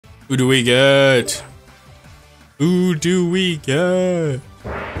Who do we get? Who do we get?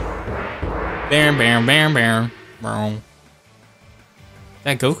 Bam, bam, bam, bam, bam.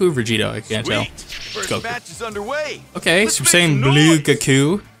 That Goku or Vegeta? I can't tell. First match is underway. Okay, so we're saying Blue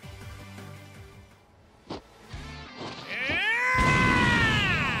Goku.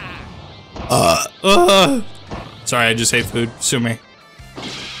 Sorry, I just hate food. Sue me.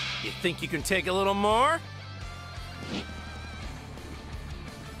 You think you can take a little more?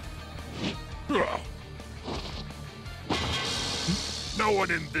 No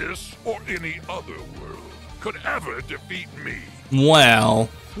one in this or any other world could ever defeat me. Well,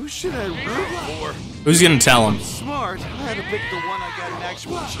 Who should I root for? who's gonna tell him? Smart. I had to pick the one I got an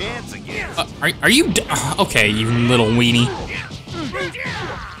actual chance against. Are you okay, you little weenie?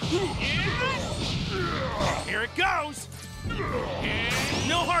 Here it goes.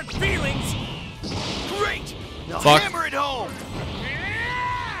 No hard feelings. Great. Now Fuck. hammer it home.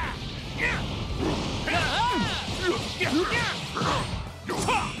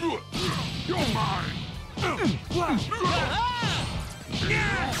 You're mine.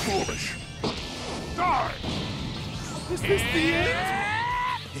 Foolish. Die. Is this the end?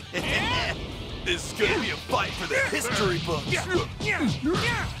 This is gonna be a fight for the history books.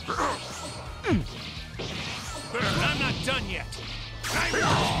 I'm not done yet.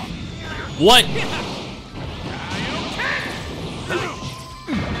 What?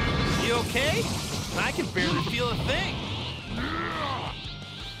 You okay? I can barely feel a thing.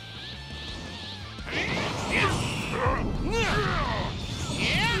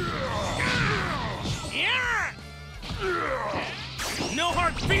 No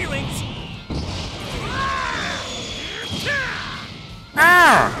hard feelings.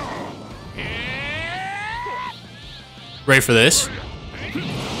 Ready for this?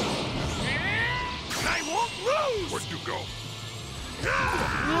 I won't lose. Where'd you go?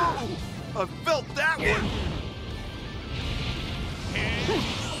 I felt that one.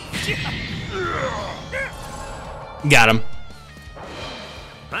 Got him.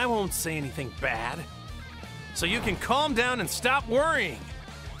 I won't say anything bad. So you can calm down and stop worrying.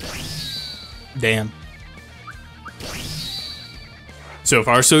 Damn. So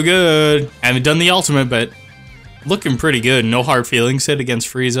far, so good. I haven't done the ultimate, but looking pretty good. No hard feelings hit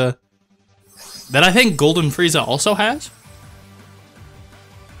against Frieza. That I think Golden Frieza also has.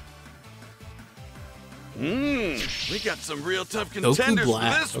 We got some real tough Goku contenders for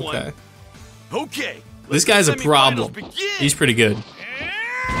Black. this Okay. one. Okay. This guy's a problem. He's pretty good.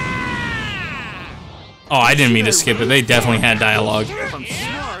 Oh, I didn't mean to skip it. They definitely had dialogue. If I'm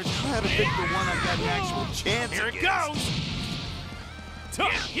smart, I had to pick the one I got an actual chance Here it against. goes.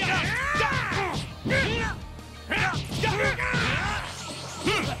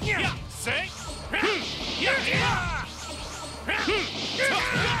 Say.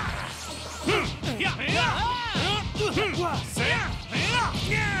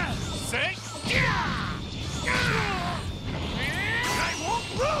 Say. I won't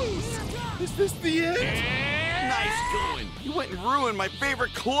lose. Is this the end? Nice going. You went and ruined my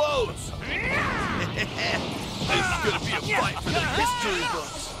favorite clothes. This is gonna be a fight for the history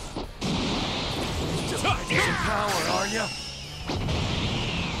books. Just like some power, are ya?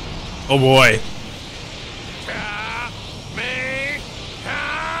 Oh boy.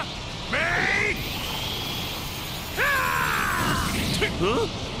 Huh?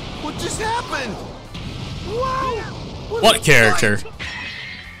 What just happened? Wow! What character?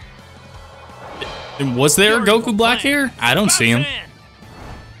 Was there a Goku Black here? I don't see him.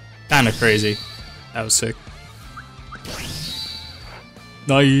 Kinda crazy. That was sick.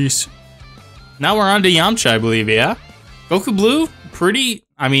 Nice. Now we're on to Yamcha, I believe, yeah? Goku Blue? Pretty,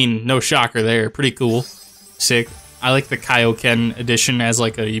 I mean, no shocker there. Pretty cool. Sick. I like the Kaioken edition as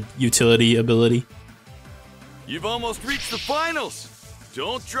like a utility ability. You've almost reached the finals.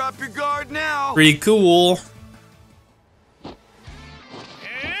 Don't drop your guard now. Pretty cool.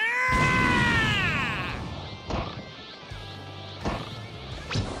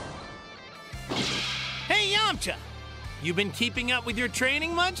 Hey, Yamcha! You been keeping up with your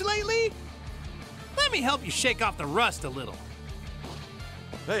training much lately? Let me help you shake off the rust a little.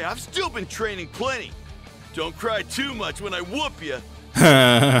 Hey, I've still been training plenty. Don't cry too much when I whoop you.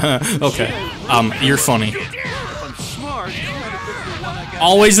 Okay. You're funny. If I'm smart, I had to pick the one I got.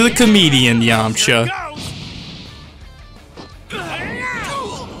 Always the comedian, Yamcha.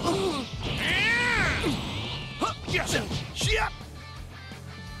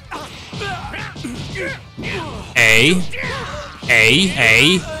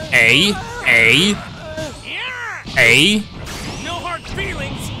 A. No hard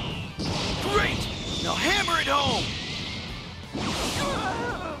feelings. Great. Now hammer it home.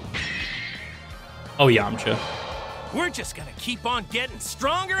 Oh, Yamcha. We're just gonna keep on getting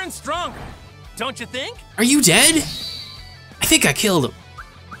stronger and stronger. Don't you think? Are you dead? I think I killed him.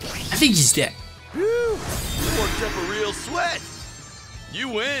 I think he's dead. Whew, you worked up a real sweat. You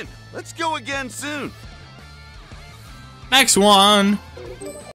win. Let's go again soon. Next one.